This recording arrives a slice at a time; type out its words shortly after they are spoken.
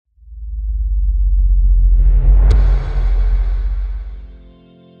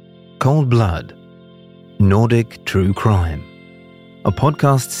Cold Blood, Nordic True Crime, a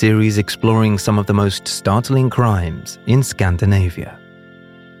podcast series exploring some of the most startling crimes in Scandinavia.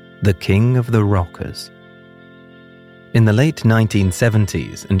 The King of the Rockers. In the late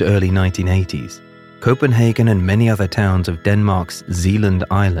 1970s and early 1980s, Copenhagen and many other towns of Denmark's Zealand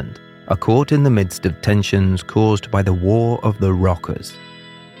Island are caught in the midst of tensions caused by the War of the Rockers.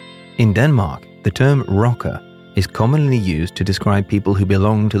 In Denmark, the term rocker is commonly used to describe people who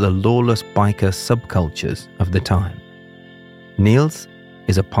belong to the lawless biker subcultures of the time. Niels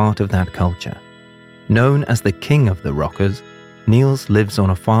is a part of that culture. Known as the King of the Rockers, Niels lives on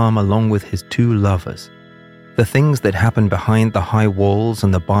a farm along with his two lovers. The things that happen behind the high walls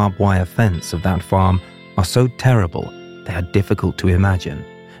and the barbed wire fence of that farm are so terrible they are difficult to imagine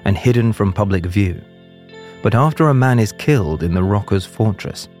and hidden from public view. But after a man is killed in the Rockers'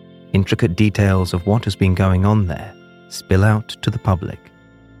 fortress, intricate details of what has been going on there spill out to the public.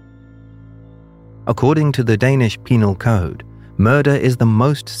 According to the Danish penal code, murder is the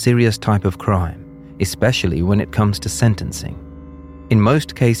most serious type of crime, especially when it comes to sentencing. In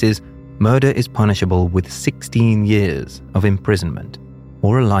most cases, murder is punishable with 16 years of imprisonment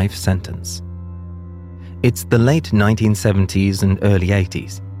or a life sentence. It's the late 1970s and early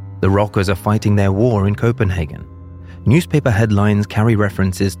 80s. The Rockers are fighting their war in Copenhagen. Newspaper headlines carry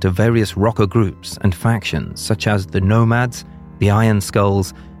references to various rocker groups and factions such as the Nomads, the Iron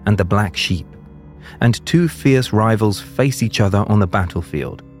Skulls, and the Black Sheep. And two fierce rivals face each other on the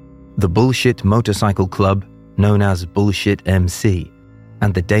battlefield: the Bullshit Motorcycle Club, known as Bullshit MC,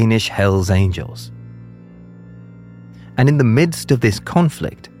 and the Danish Hells Angels. And in the midst of this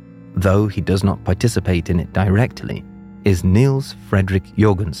conflict, though he does not participate in it directly, is Niels Fredrik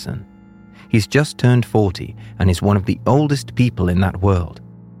Jorgensen. He's just turned 40 and is one of the oldest people in that world.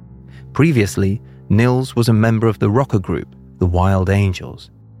 Previously, Niels was a member of the rocker group, the Wild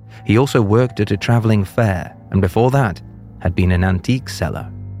Angels. He also worked at a traveling fair, and before that, had been an antique seller.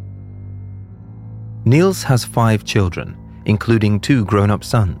 Niels has 5 children, including 2 grown-up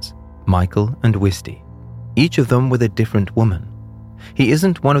sons, Michael and Wisty, each of them with a different woman. He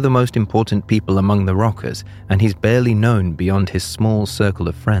isn't one of the most important people among the Rockers, and he's barely known beyond his small circle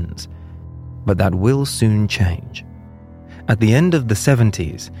of friends. But that will soon change. At the end of the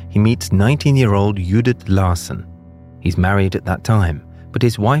 70s, he meets 19-year-old Judith Larsen. He's married at that time, but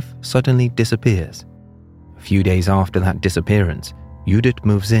his wife suddenly disappears. A few days after that disappearance, Judith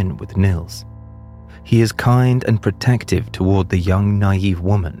moves in with Niels. He is kind and protective toward the young, naive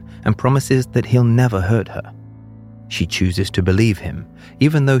woman and promises that he'll never hurt her. She chooses to believe him,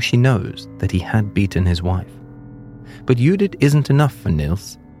 even though she knows that he had beaten his wife. But Judith isn't enough for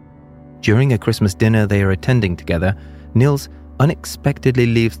Niels. During a Christmas dinner they are attending together, Niels unexpectedly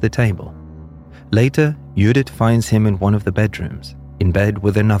leaves the table. Later, Judith finds him in one of the bedrooms, in bed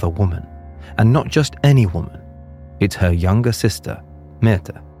with another woman. And not just any woman. It's her younger sister,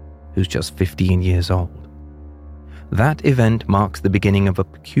 Mette, who's just 15 years old. That event marks the beginning of a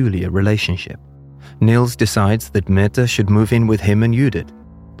peculiar relationship. Niels decides that Mette should move in with him and Judith,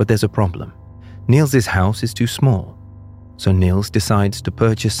 but there's a problem. Niels' house is too small. So Niels decides to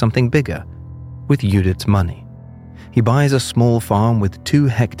purchase something bigger with Judith's money. He buys a small farm with 2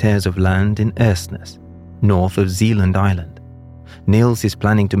 hectares of land in Ørsnes, north of Zealand Island. Niels is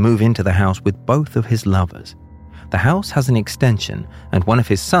planning to move into the house with both of his lovers. The house has an extension, and one of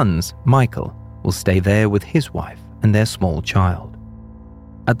his sons, Michael, will stay there with his wife and their small child.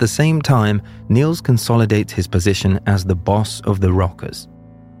 At the same time, Niels consolidates his position as the boss of the Rockers.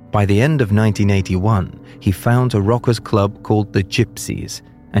 By the end of 1981, he founds a rockers club called the Gypsies,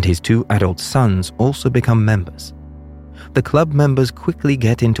 and his 2 adult sons also become members. The club members quickly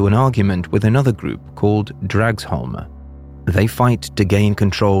get into an argument with another group called Dragsholmer. They fight to gain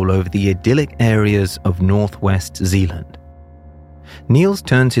control over the idyllic areas of northwest Zealand. Niels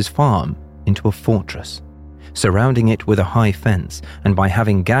turns his farm into a fortress, surrounding it with a high fence, and by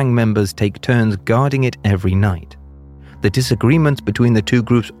having gang members take turns guarding it every night. The disagreements between the 2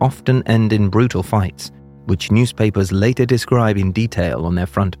 groups often end in brutal fights, which newspapers later describe in detail on their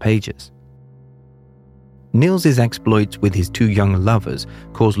front pages. Niels' exploits with his 2 young lovers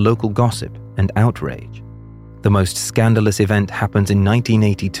cause local gossip and outrage. The most scandalous event happens in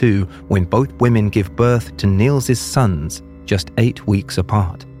 1982 when both women give birth to Niels' sons just 8 weeks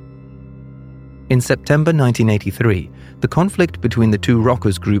apart. In September 1983, the conflict between the 2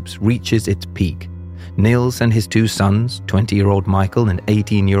 rockers groups reaches its peak. Niels and his 2 sons, 20-year-old Michael and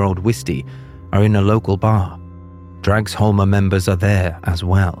 18-year-old Wisty, are in a local bar. Dragsholmer members are there as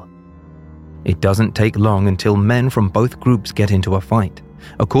well. It doesn't take long until men from both groups get into a fight.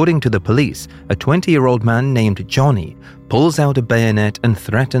 According to the police, a 20-year-old man named Johnny pulls out a bayonet and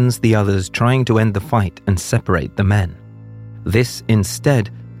threatens the others, trying to end the fight and separate the men. This instead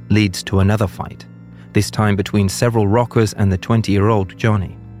leads to another fight, this time between several rockers and the 20-year-old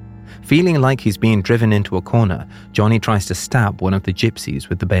Johnny. Feeling like he's being driven into a corner, Johnny tries to stab one of the gypsies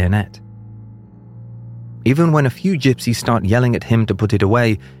with the bayonet. Even when a few gypsies start yelling at him to put it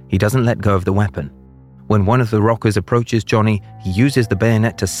away, he doesn't let go of the weapon. When one of the rockers approaches Johnny, he uses the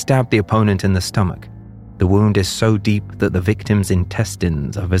bayonet to stab the opponent in the stomach. The wound is so deep that the victim's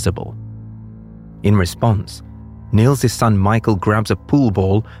intestines are visible. In response, Niels' son Michael grabs a pool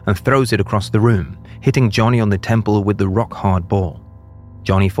ball and throws it across the room, hitting Johnny on the temple with the rock-hard ball.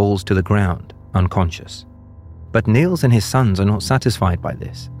 Johnny falls to the ground, unconscious. But Niels and his sons are not satisfied by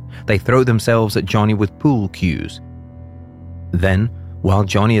this. They throw themselves at Johnny with pool cues. Then, while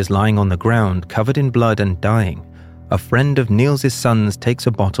Johnny is lying on the ground, covered in blood and dying, a friend of Niels' sons takes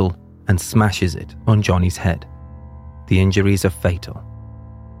a bottle and smashes it on Johnny's head. The injuries are fatal.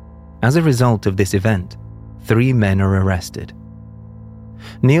 As a result of this event, 3 men are arrested.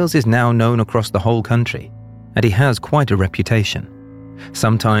 Niels is now known across the whole country, and he has quite a reputation.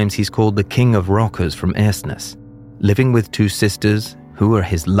 Sometimes he's called the King of Rockers from Ersnes, living with 2 sisters who are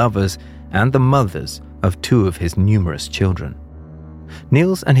his lovers and the mothers of 2 of his numerous children.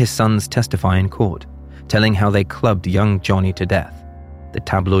 Niels and his sons testify in court, telling how they clubbed young Johnny to death. The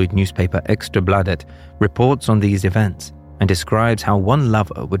tabloid newspaper Ekstrabladet reports on these events and describes how one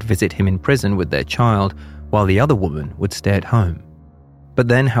lover would visit him in prison with their child while the other woman would stay at home. But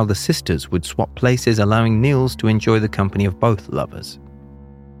then how the sisters would swap places, allowing Niels to enjoy the company of both lovers.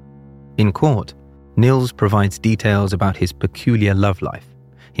 In court, Niels provides details about his peculiar love life.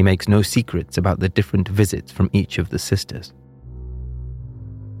 He makes no secrets about the different visits from each of the sisters.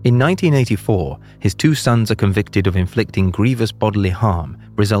 In 1984, his 2 sons are convicted of inflicting grievous bodily harm,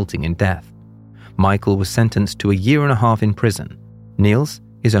 resulting in death. Michael was sentenced to 1.5 years in prison. Niels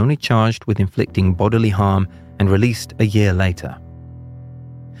is only charged with inflicting bodily harm and released a year later.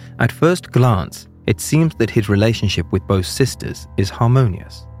 At first glance, it seems that his relationship with both sisters is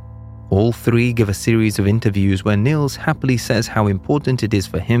harmonious. All 3 give a series of interviews where Niels happily says how important it is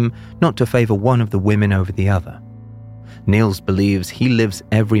for him not to favor one of the women over the other. Niels believes he lives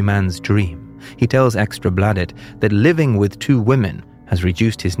every man's dream. He tells Ekstrabladet that living with 2 women has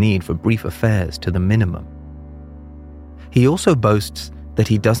reduced his need for brief affairs to the minimum. He also boasts that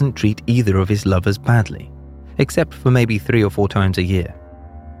he doesn't treat either of his lovers badly, except for maybe 3 or 4 times a year.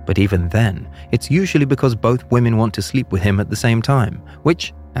 But even then, it's usually because both women want to sleep with him at the same time,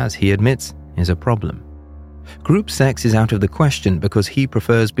 which, as he admits, is a problem. Group sex is out of the question because he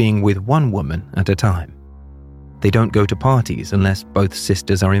prefers being with one woman at a time. They don't go to parties unless both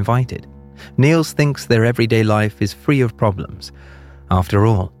sisters are invited. Niels thinks their everyday life is free of problems. After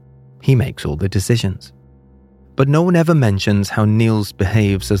all, he makes all the decisions. But no one ever mentions how Niels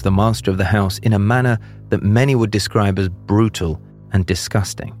behaves as the master of the house in a manner that many would describe as brutal and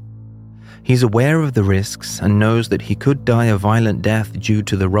disgusting. He's aware of the risks and knows that he could die a violent death due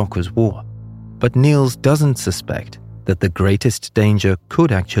to the Rockers' War. But Niels doesn't suspect that the greatest danger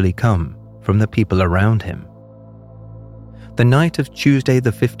could actually come from the people around him. The night of Tuesday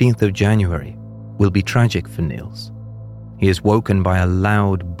the 15th of January will be tragic for Niels. He is woken by a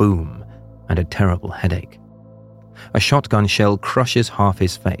loud boom and a terrible headache. A shotgun shell crushes half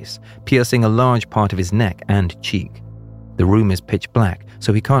his face, piercing a large part of his neck and cheek. The room is pitch black,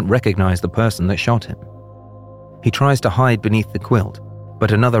 so he can't recognize the person that shot him. He tries to hide beneath the quilt,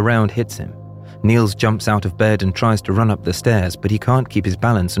 but another round hits him. Niels jumps out of bed and tries to run up the stairs, but he can't keep his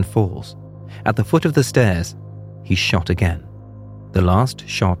balance and falls. At the foot of the stairs, he's shot again. The last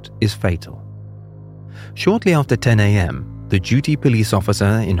shot is fatal. Shortly after 10 a.m., the duty police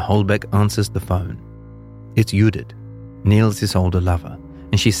officer in Holbæk answers the phone. It's Judith, Niels' older lover,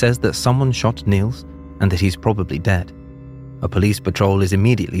 and she says that someone shot Niels and that he's probably dead. A police patrol is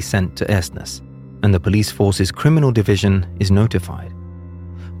immediately sent to Ersnes, and the police force's criminal division is notified.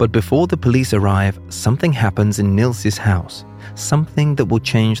 But before the police arrive, something happens in Niels' house, something that will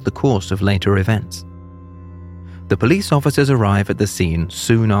change the course of later events. The police officers arrive at the scene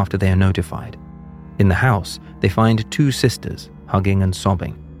soon after they are notified. In the house, they find 2 sisters hugging and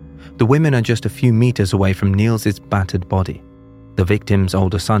sobbing. The women are just a few meters away from Niels' battered body. The victim's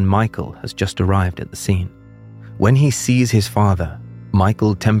older son, Michael, has just arrived at the scene. When he sees his father,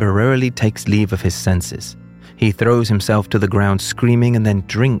 Michael temporarily takes leave of his senses. He throws himself to the ground screaming and then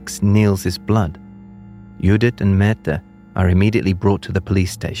drinks Niels' blood. Judith and Mette are immediately brought to the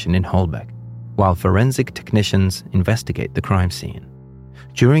police station in Holbæk, while forensic technicians investigate the crime scene.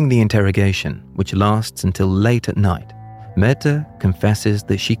 During the interrogation, which lasts until late at night, Mette confesses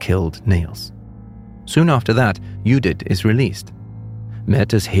that she killed Niels. Soon after that, Judith is released.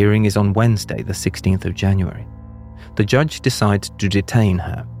 Mette's hearing is on Wednesday, the 16th of January. The judge decides to detain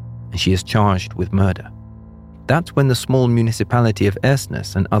her, and she is charged with murder. That's when the small municipality of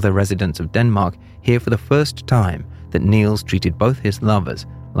Ersnes and other residents of Denmark hear for the first time that Niels treated both his lovers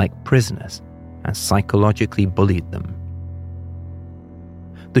like prisoners and psychologically bullied them.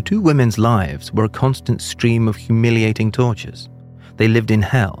 The two women's lives were a constant stream of humiliating tortures. They lived in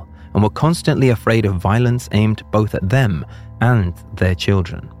hell and were constantly afraid of violence aimed both at them and their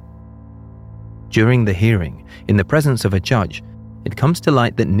children. During the hearing, in the presence of a judge, it comes to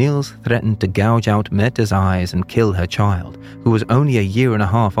light that Niels threatened to gouge out Mette's eyes and kill her child, who was only a year and a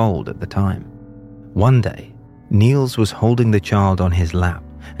half old at the time. One day, Niels was holding the child on his lap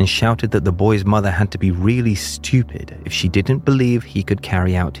and shouted that the boy's mother had to be really stupid if she didn't believe he could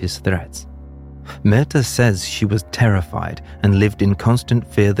carry out his threats. Mette says she was terrified and lived in constant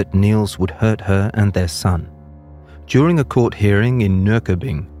fear that Niels would hurt her and their son. During a court hearing in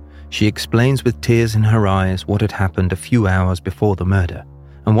Nykøbing, she explains with tears in her eyes what had happened a few hours before the murder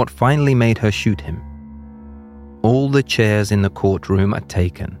and what finally made her shoot him. All the chairs in the courtroom are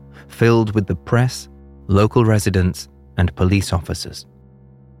taken, filled with the press, local residents, and police officers.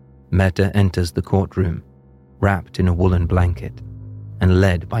 Mette enters the courtroom, wrapped in a woolen blanket, and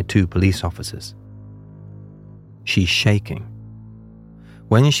led by two police officers. She's shaking.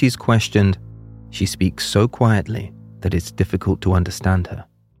 When she's questioned, she speaks so quietly that it's difficult to understand her.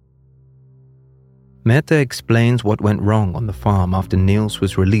 Mette explains what went wrong on the farm after Niels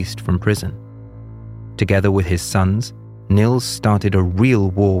was released from prison. Together with his sons, Niels started a real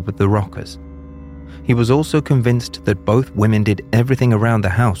war with the rockers. He was also convinced that both women did everything around the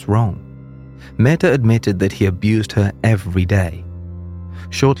house wrong. Mette admitted that he abused her every day.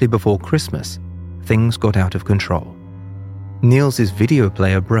 Shortly before Christmas, things got out of control. Niels' video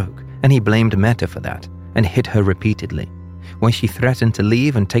player broke, and he blamed Mette for that and hit her repeatedly. When she threatened to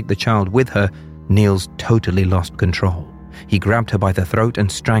leave and take the child with her, Niels totally lost control. He grabbed her by the throat and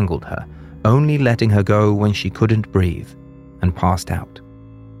strangled her, only letting her go when she couldn't breathe and passed out.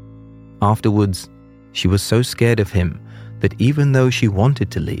 Afterwards, she was so scared of him that even though she wanted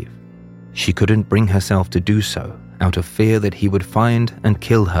to leave, she couldn't bring herself to do so out of fear that he would find and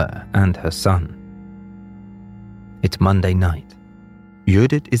kill her and her son. It's Monday night.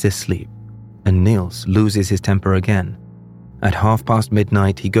 Judith is asleep, and Niels loses his temper again. At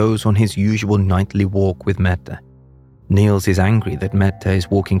midnight, he goes on his usual nightly walk with Mette. Niels is angry that Mette is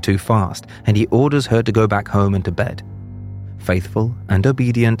walking too fast, and he orders her to go back home and to bed. Faithful and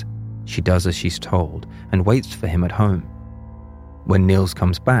obedient, she does as she's told and waits for him at home. When Niels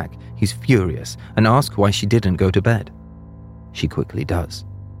comes back, he's furious and asks why she didn't go to bed. She quickly does.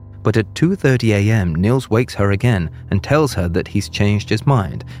 But at 2:30 a.m., Niels wakes her again and tells her that he's changed his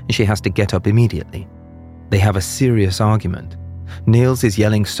mind and she has to get up immediately. They have a serious argument. Niels is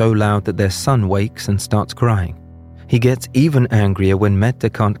yelling so loud that their son wakes and starts crying. He gets even angrier when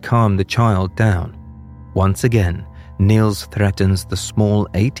Mette can't calm the child down. Once again, Niels threatens the small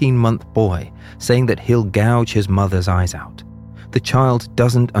 18-month boy, saying that he'll gouge his mother's eyes out. The child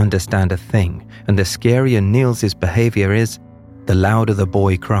doesn't understand a thing, and the scarier Niels' behavior is, the louder the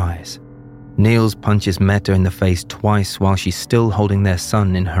boy cries. Niels punches Mette in the face twice while she's still holding their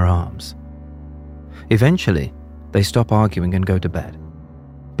son in her arms. Eventually, they stop arguing and go to bed.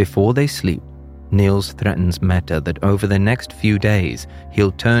 Before they sleep, Niels threatens Mette that over the next few days,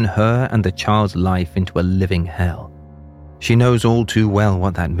 he'll turn her and the child's life into a living hell. She knows all too well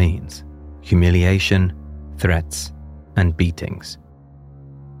what that means: humiliation, threats, and beatings.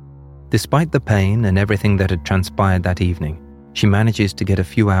 Despite the pain and everything that had transpired that evening, she manages to get a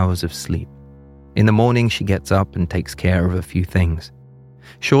few hours of sleep. In the morning, she gets up and takes care of a few things.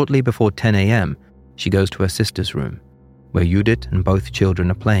 Shortly before 10 a.m., she goes to her sister's room, where Judith and both children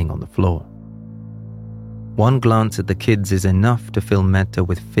are playing on the floor. One glance at the kids is enough to fill Mette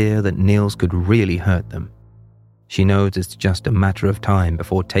with fear that Niels could really hurt them. She knows it's just a matter of time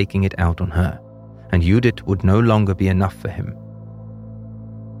before taking it out on her, and Judith would no longer be enough for him.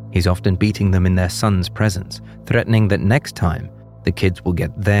 He's often beating them in their son's presence, threatening that next time, the kids will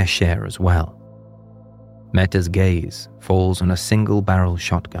get their share as well. Mette's gaze falls on a single-barrel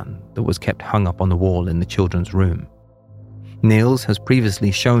shotgun that was kept hung up on the wall in the children's room. Niels has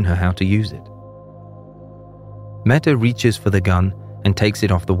previously shown her how to use it. Mette reaches for the gun and takes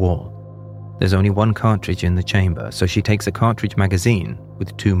it off the wall. There's only one cartridge in the chamber, so she takes a cartridge magazine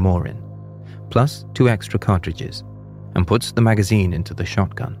with 2 more in, plus 2 extra cartridges, and puts the magazine into the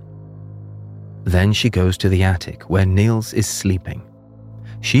shotgun. Then she goes to the attic where Niels is sleeping.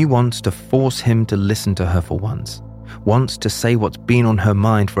 She wants to force him to listen to her for once, wants to say what's been on her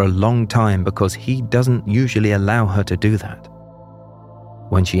mind for a long time because he doesn't usually allow her to do that.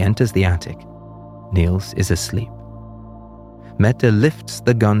 When she enters the attic, Niels is asleep. Mette lifts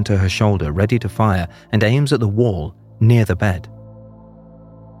the gun to her shoulder, ready to fire, and aims at the wall near the bed.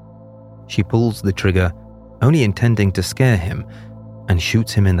 She pulls the trigger, only intending to scare him, and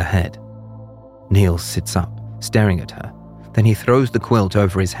shoots him in the head. Niels sits up, staring at her. Then he throws the quilt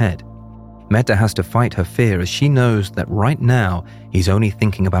over his head. Mette has to fight her fear as she knows that right now he's only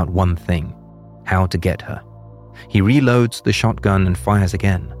thinking about one thing: how to get her. He reloads the shotgun and fires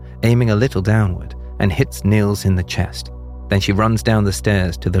again, aiming a little downward, and hits Niels in the chest. Then she runs down the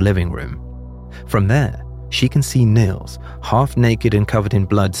stairs to the living room. From there, she can see Niels, half naked and covered in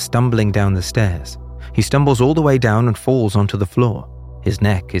blood, stumbling down the stairs. He stumbles all the way down and falls onto the floor. His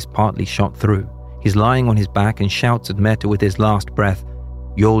neck is partly shot through. He's lying on his back and shouts at Mette with his last breath,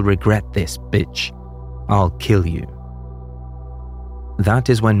 "You'll regret this, bitch. I'll kill you." That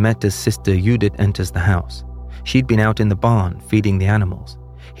is when Mette's sister Judith enters the house. She'd been out in the barn feeding the animals.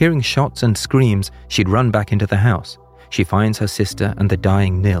 Hearing shots and screams, she'd run back into the house. She finds her sister and the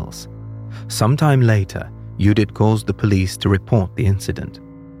dying Niels. Sometime later, Judith calls the police to report the incident.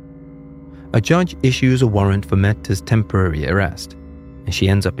 A judge issues a warrant for Mette's temporary arrest, and she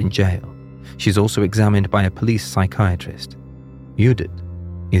ends up in jail. She's also examined by a police psychiatrist. Judith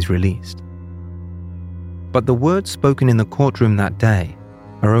is released. But the words spoken in the courtroom that day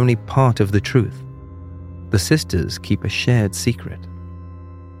are only part of the truth. The sisters keep a shared secret.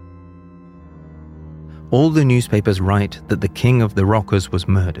 All the newspapers write that the king of the rockers was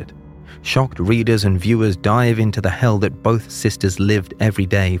murdered. Shocked readers and viewers dive into the hell that both sisters lived every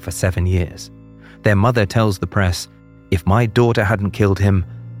day for 7 years. Their mother tells the press, "If my daughter hadn't killed him,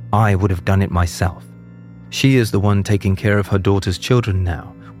 I would have done it myself." She is the one taking care of her daughter's children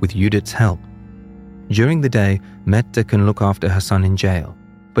now, with Judith's help. During the day, Mette can look after her son in jail,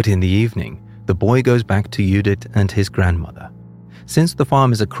 but in the evening, the boy goes back to Judith and his grandmother. Since the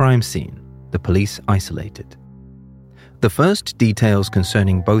farm is a crime scene, the police isolate it. The first details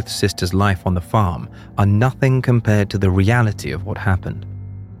concerning both sisters' life on the farm are nothing compared to the reality of what happened.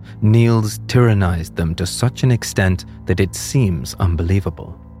 Niels tyrannized them to such an extent that it seems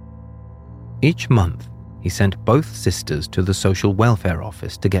unbelievable. Each month, he sent both sisters to the social welfare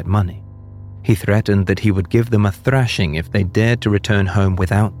office to get money. He threatened that he would give them a thrashing if they dared to return home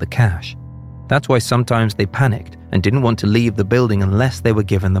without the cash. That's why sometimes they panicked and didn't want to leave the building unless they were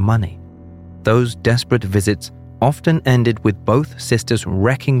given the money. Those desperate visits often ended with both sisters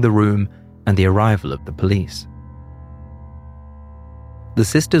wrecking the room and the arrival of the police. The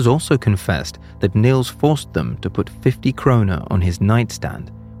sisters also confessed that Niels forced them to put 50 kroner on his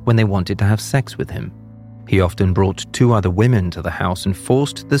nightstand when they wanted to have sex with him. He often brought 2 other women to the house and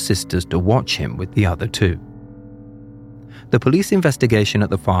forced the sisters to watch him with the other 2. The police investigation at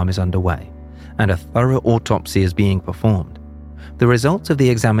the farm is underway, and a thorough autopsy is being performed. The results of the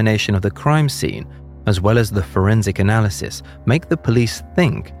examination of the crime scene, as well as the forensic analysis, make the police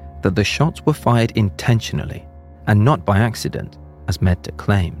think that the shots were fired intentionally and not by accident, as Mette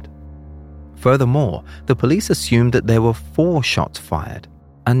claimed. Furthermore, the police assumed that there were 4 shots fired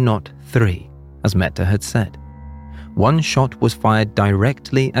and not 3, as Mette had said. One shot was fired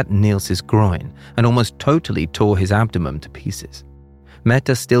directly at Niels' groin and almost totally tore his abdomen to pieces.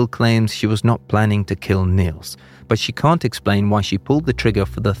 Mette still claims she was not planning to kill Niels, but she can't explain why she pulled the trigger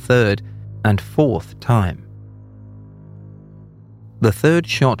for the 3rd and 4th time. The 3rd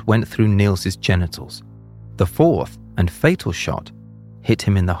shot went through Niels' genitals. The 4th and fatal shot hit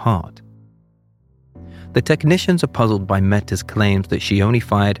him in the heart. The technicians are puzzled by Mette's claims that she only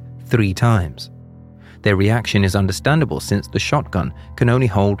fired 3 times. Their reaction is understandable since the shotgun can only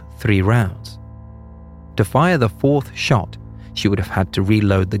hold 3 rounds. To fire the 4th shot, she would have had to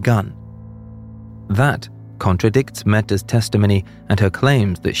reload the gun. That contradicts Mette's testimony and her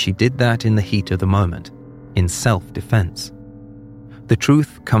claims that she did that in the heat of the moment, in self-defense. The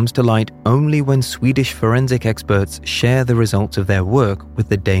truth comes to light only when Swedish forensic experts share the results of their work with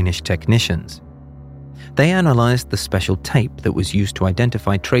the Danish technicians. They analyzed the special tape that was used to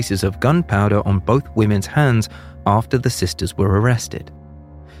identify traces of gunpowder on both women's hands after the sisters were arrested.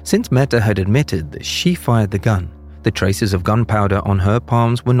 Since Mette had admitted that she fired the gun, the traces of gunpowder on her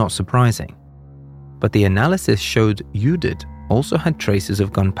palms were not surprising. But the analysis showed Judith also had traces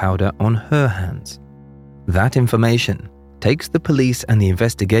of gunpowder on her hands. That information takes the police and the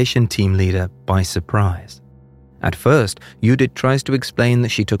investigation team leader by surprise. At first, Judith tries to explain that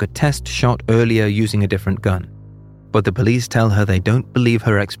she took a test shot earlier using a different gun. But the police tell her they don't believe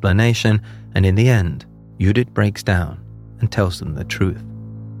her explanation, and in the end, Judith breaks down and tells them the truth.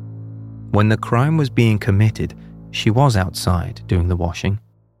 When the crime was being committed, She was outside doing the washing.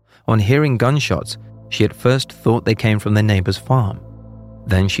 On hearing gunshots, she at first thought they came from the neighbor's farm.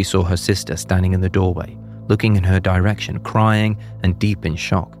 Then she saw her sister standing in the doorway, looking in her direction, crying and deep in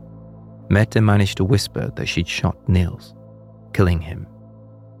shock. Mette managed to whisper that she'd shot Niels, killing him.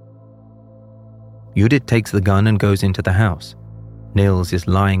 Judith takes the gun and goes into the house. Niels is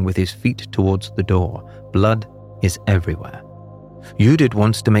lying with his feet towards the door. Blood is everywhere. Judith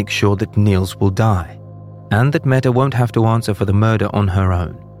wants to make sure that Niels will die, and that Mette won't have to answer for the murder on her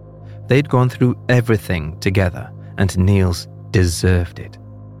own. They'd gone through everything together, and Niels deserved it.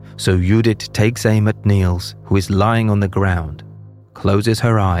 So Judith takes aim at Niels, who is lying on the ground, closes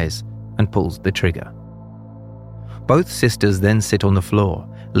her eyes, and pulls the trigger. Both sisters then sit on the floor,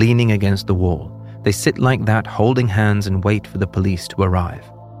 leaning against the wall. They sit like that, holding hands, and wait for the police to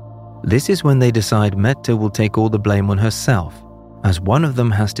arrive. This is when they decide Mette will take all the blame on herself, as one of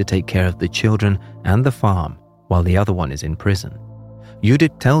them has to take care of the children and the farm while the other one is in prison.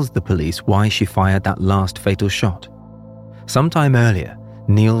 Judith tells the police why she fired that last fatal shot. Sometime earlier,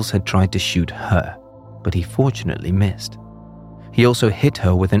 Niels had tried to shoot her, but he fortunately missed. He also hit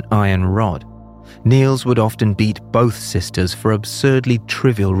her with an iron rod. Niels would often beat both sisters for absurdly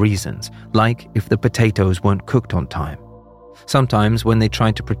trivial reasons, like if the potatoes weren't cooked on time. Sometimes when they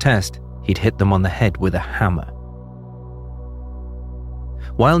tried to protest, he'd hit them on the head with a hammer.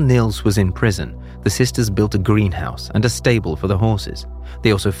 While Niels was in prison, the sisters built a greenhouse and a stable for the horses.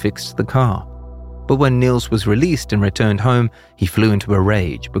 They also fixed the car. But when Niels was released and returned home, he flew into a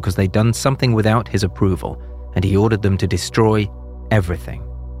rage because they'd done something without his approval, and he ordered them to destroy everything.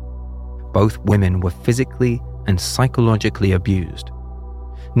 Both women were physically and psychologically abused.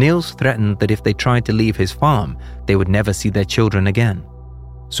 Niels threatened that if they tried to leave his farm, they would never see their children again.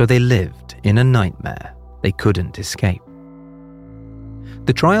 So they lived in a nightmare they couldn't escape.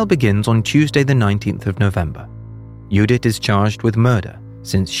 The trial begins on Tuesday the 19th of November. Judith is charged with murder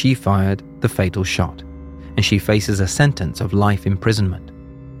since she fired the fatal shot, and she faces a sentence of life imprisonment.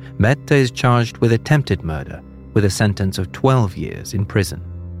 Mette is charged with attempted murder with a sentence of 12 years in prison.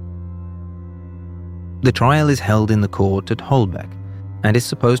 The trial is held in the court at Holbæk and is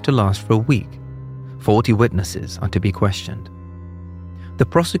supposed to last for a week. 40 witnesses are to be questioned. The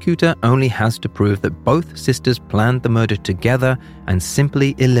prosecutor only has to prove that both sisters planned the murder together and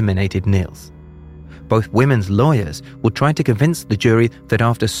simply eliminated Niels. Both women's lawyers will try to convince the jury that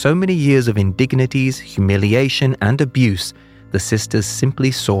after so many years of indignities, humiliation, and abuse, the sisters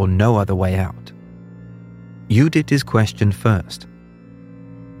simply saw no other way out. Judith is questioned first.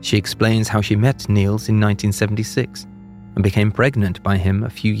 She explains how she met Niels in 1976 and became pregnant by him a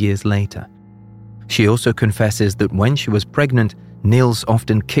few years later. She also confesses that when she was pregnant, Niels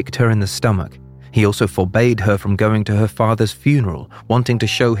often kicked her in the stomach. He also forbade her from going to her father's funeral, wanting to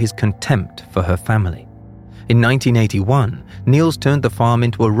show his contempt for her family. In 1981, Niels turned the farm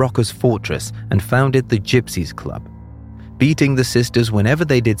into a rocker's fortress and founded the Gypsies Club. Beating the sisters whenever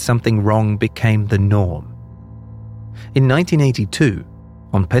they did something wrong became the norm. In 1982,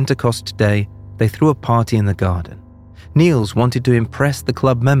 on Pentecost Day, they threw a party in the garden. Niels wanted to impress the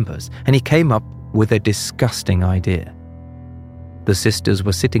club members, and he came up with a disgusting idea. The sisters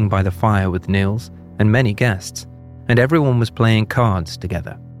were sitting by the fire with Niels and many guests, and everyone was playing cards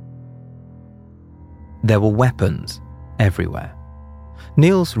together. There were weapons everywhere.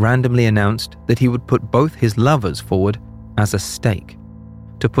 Niels randomly announced that he would put both his lovers forward as a stake.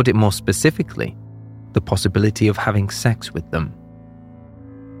 To put it more specifically, the possibility of having sex with them.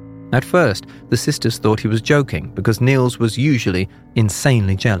 At first, the sisters thought he was joking because Niels was usually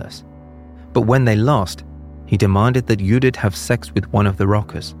insanely jealous. But when they lost, he demanded that Judith have sex with one of the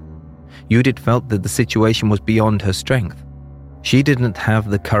rockers. Judith felt that the situation was beyond her strength. She didn't have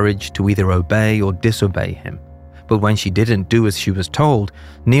the courage to either obey or disobey him. But when she didn't do as she was told,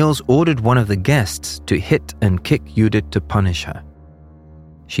 Niels ordered one of the guests to hit and kick Judith to punish her.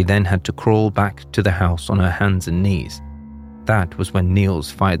 She then had to crawl back to the house on her hands and knees. That was when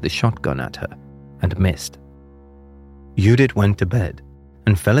Niels fired the shotgun at her and missed. Judith went to bed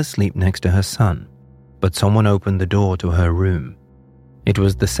and fell asleep next to her son, but someone opened the door to her room. It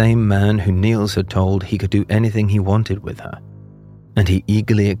was the same man who Niels had told he could do anything he wanted with her, and he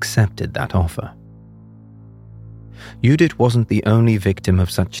eagerly accepted that offer. Judith wasn't the only victim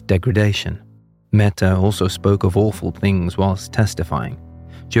of such degradation. Mette also spoke of awful things whilst testifying.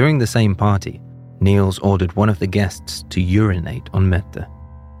 During the same party, Niels ordered one of the guests to urinate on Mette,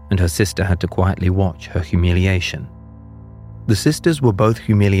 and her sister had to quietly watch her humiliation. The sisters were both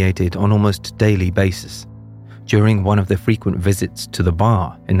humiliated on almost daily basis. During one of the frequent visits to the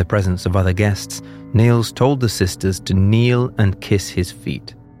bar in the presence of other guests, Niels told the sisters to kneel and kiss his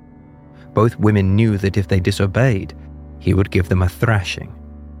feet. Both women knew that if they disobeyed, he would give them a thrashing.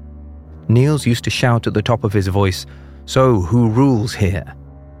 Niels used to shout at the top of his voice, "So, who rules here?"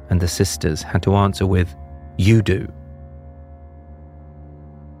 And the sisters had to answer with, "You do."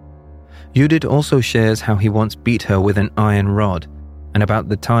 Judith also shares how he once beat her with an iron rod, and about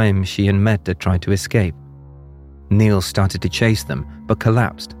the time she and Mette tried to escape. Niels started to chase them, but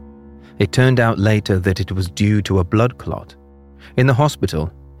collapsed. It turned out later that it was due to a blood clot. In the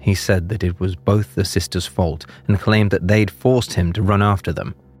hospital, he said that it was both the sisters' fault and claimed that they'd forced him to run after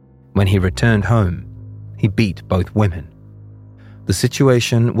them. When he returned home, he beat both women. The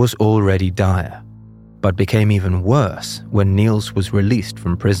situation was already dire, but became even worse when Niels was released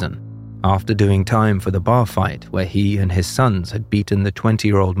from prison, after doing time for the bar fight where he and his sons had beaten the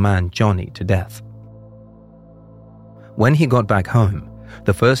 20-year-old man Johnny to death. When he got back home,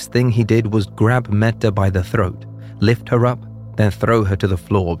 the first thing he did was grab Mette by the throat, lift her up, then throw her to the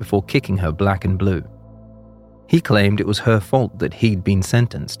floor before kicking her black and blue. He claimed it was her fault that he'd been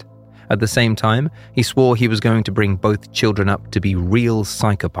sentenced. At the same time, he swore he was going to bring both children up to be real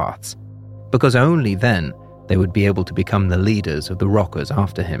psychopaths, because only then they would be able to become the leaders of the rockers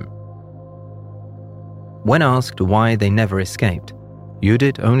after him. When asked why they never escaped,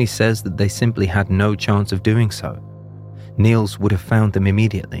 Judith only says that they simply had no chance of doing so. Niels would have found them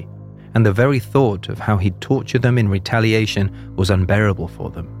immediately, and the very thought of how he'd torture them in retaliation was unbearable for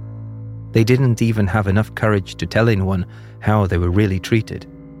them. They didn't even have enough courage to tell anyone how they were really treated.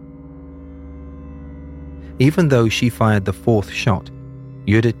 Even though she fired the fourth shot,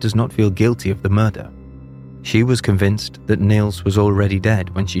 Judith does not feel guilty of the murder. She was convinced that Niels was already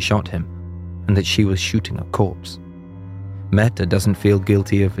dead when she shot him, and that she was shooting a corpse. Mette doesn't feel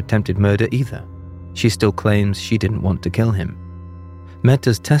guilty of attempted murder either. She still claims she didn't want to kill him.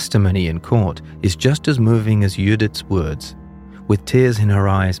 Mette's testimony in court is just as moving as Judith's words. With tears in her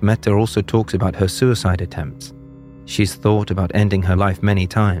eyes, Mette also talks about her suicide attempts. She's thought about ending her life many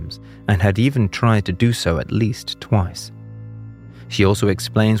times, and had even tried to do so at least twice. She also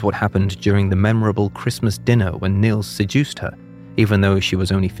explains what happened during the memorable Christmas dinner when Niels seduced her, even though she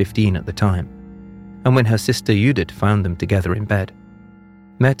was only 15 at the time, and when her sister Judith found them together in bed.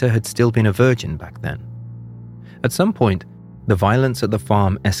 Mette had still been a virgin back then. At some point, the violence at the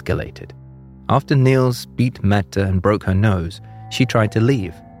farm escalated. After Niels beat Mette and broke her nose, she tried to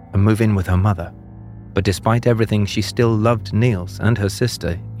leave and move in with her mother. But despite everything, she still loved Niels and her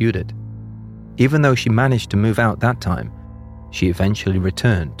sister, Judith. Even though she managed to move out that time, she eventually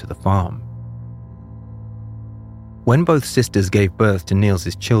returned to the farm. When both sisters gave birth to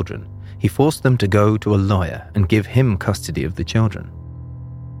Niels' children, he forced them to go to a lawyer and give him custody of the children.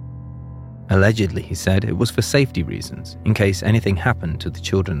 Allegedly, he said it was for safety reasons, in case anything happened to the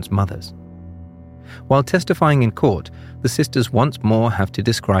children's mothers. While testifying in court, the sisters once more have to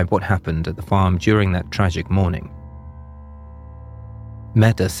describe what happened at the farm during that tragic morning.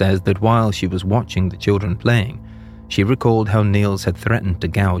 Mette says that while she was watching the children playing, she recalled how Niels had threatened to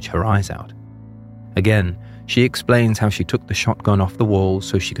gouge her eyes out. Again, she explains how she took the shotgun off the wall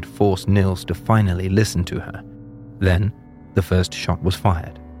so she could force Niels to finally listen to her. Then, the first shot was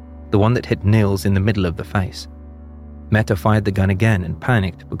fired, the one that hit Niels in the middle of the face. Mette fired the gun again and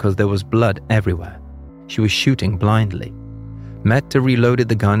panicked because there was blood everywhere. She was shooting blindly. Mette reloaded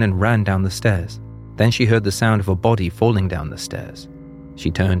the gun and ran down the stairs. Then she heard the sound of a body falling down the stairs.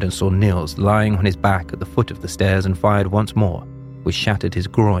 She turned and saw Niels lying on his back at the foot of the stairs and fired once more, which shattered his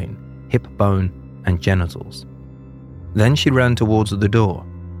groin, hip bone, and genitals. Then she ran towards the door.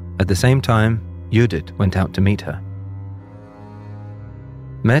 At the same time, Judith went out to meet her.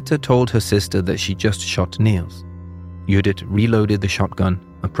 Mette told her sister that she just shot Niels. Judith reloaded the shotgun,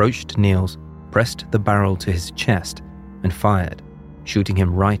 approached Niels, pressed the barrel to his chest, and fired, shooting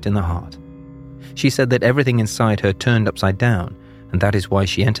him right in the heart. She said that everything inside her turned upside down, and that is why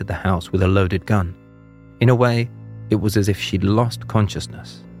she entered the house with a loaded gun. In a way, it was as if she'd lost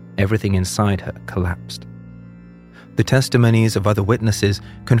consciousness. Everything inside her collapsed. The testimonies of other witnesses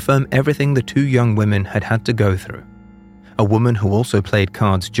confirm everything the two young women had had to go through. A woman who also played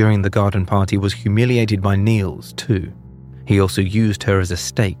cards during the garden party was humiliated by Niels, too. He also used her as a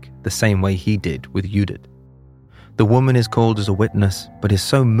stake, the same way he did with Judith. The woman is called as a witness, but is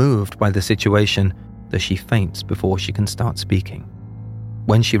so moved by the situation that she faints before she can start speaking.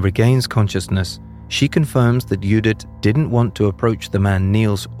 When she regains consciousness, she confirms that Judith didn't want to approach the man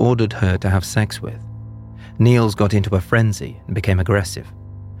Niels ordered her to have sex with. Niels got into a frenzy and became aggressive.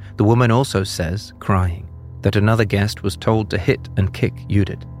 The woman also says, crying, that another guest was told to hit and kick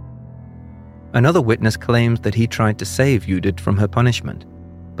Judith. Another witness claims that he tried to save Judith from her punishment,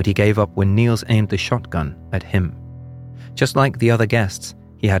 but he gave up when Niels aimed the shotgun at him. Just like the other guests,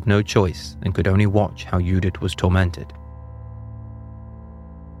 he had no choice and could only watch how Judith was tormented.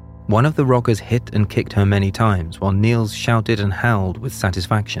 One of the rockers hit and kicked her many times while Niels shouted and howled with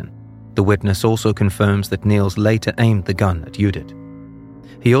satisfaction. The witness also confirms that Niels later aimed the gun at Judith.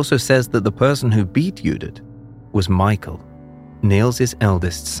 He also says that the person who beat Judith was Michael, Niels'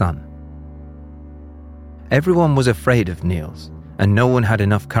 eldest son. Everyone was afraid of Niels, and no one had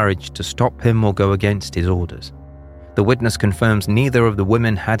enough courage to stop him or go against his orders. The witness confirms neither of the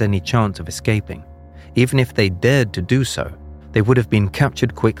women had any chance of escaping. Even if they dared to do so, they would have been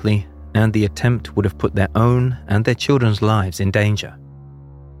captured quickly, and the attempt would have put their own and their children's lives in danger.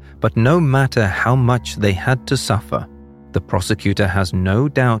 But no matter how much they had to suffer, the prosecutor has no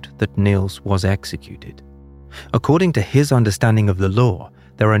doubt that Niels was executed. According to his understanding of the law,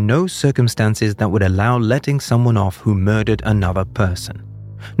 there are no circumstances that would allow letting someone off who murdered another person.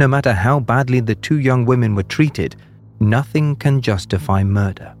 No matter how badly the two young women were treated, nothing can justify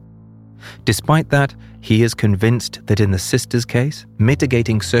murder. Despite that, he is convinced that in the sisters' case,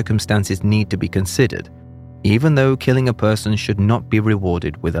 mitigating circumstances need to be considered, even though killing a person should not be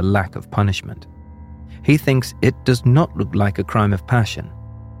rewarded with a lack of punishment. He thinks it does not look like a crime of passion.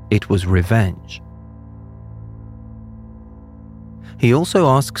 It was revenge. He also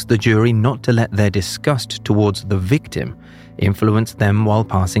asks the jury not to let their disgust towards the victim influence them while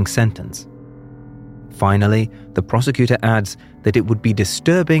passing sentence. Finally, the prosecutor adds that it would be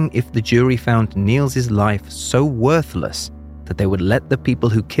disturbing if the jury found Niels' life so worthless that they would let the people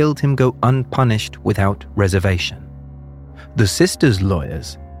who killed him go unpunished without reservation. The sisters'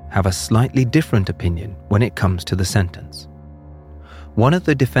 lawyers have a slightly different opinion when it comes to the sentence. One of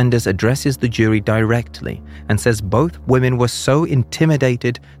the defenders addresses the jury directly and says both women were so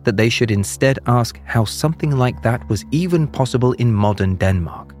intimidated that they should instead ask how something like that was even possible in modern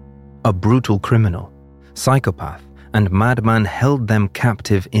Denmark. A brutal criminal, psychopath, and madman held them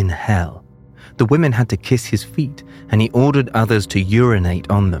captive in hell. The women had to kiss his feet, and he ordered others to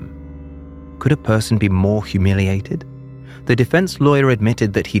urinate on them. Could a person be more humiliated? The defense lawyer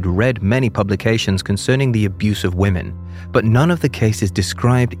admitted that he'd read many publications concerning the abuse of women, but none of the cases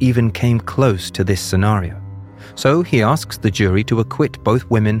described even came close to this scenario. So he asks the jury to acquit both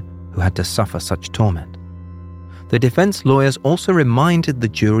women who had to suffer such torment. The defense lawyers also reminded the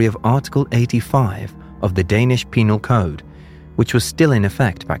jury of Article 85 of the Danish Penal Code, which was still in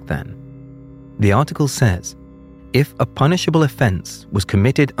effect back then. The article says, if a punishable offense was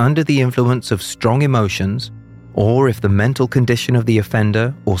committed under the influence of strong emotions, or if the mental condition of the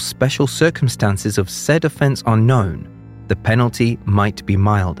offender or special circumstances of said offense are known, the penalty might be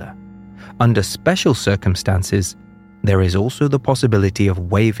milder. Under special circumstances, there is also the possibility of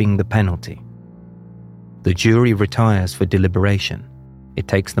waiving the penalty. The jury retires for deliberation. It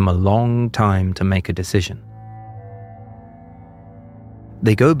takes them a long time to make a decision.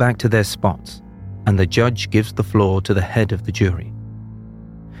 They go back to their spots, and the judge gives the floor to the head of the jury.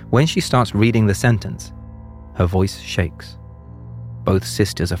 When she starts reading the sentence, her voice shakes. Both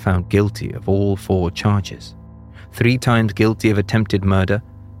sisters are found guilty of all 4 charges, 3 times guilty of attempted murder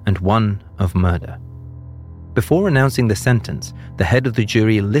and 1 of murder. Before announcing the sentence, the head of the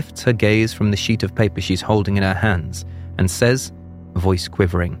jury lifts her gaze from the sheet of paper she's holding in her hands and says, voice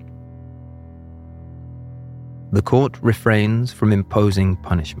quivering, "The court refrains from imposing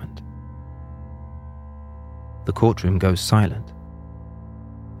punishment." The courtroom goes silent.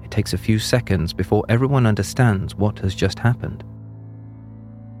 It takes a few seconds before everyone understands what has just happened.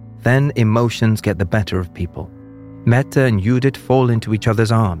 Then emotions get the better of people. Mette and Judith fall into each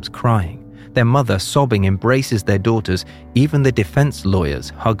other's arms, crying. Their mother, sobbing, embraces their daughters. Even the defense lawyers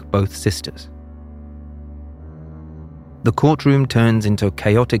hug both sisters. The courtroom turns into a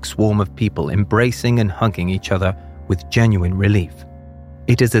chaotic swarm of people embracing and hugging each other with genuine relief.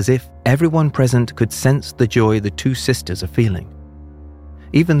 It is as if everyone present could sense the joy the 2 sisters are feeling.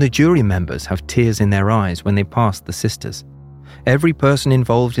 Even the jury members have tears in their eyes when they pass the sisters. Every person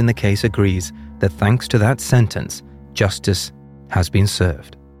involved in the case agrees that thanks to that sentence, justice has been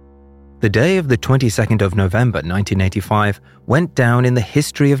served. The day of the 22nd of November 1985 went down in the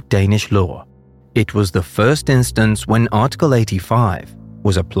history of Danish law. It was the first instance when Article 85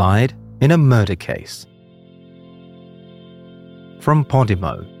 was applied in a murder case. From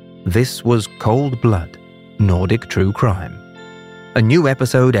Podimo, this was Cold Blood, Nordic True Crime. A new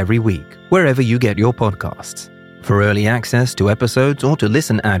episode every week, wherever you get your podcasts. For early access to episodes or to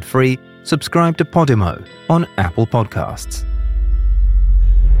listen ad-free, subscribe to Podimo on Apple Podcasts.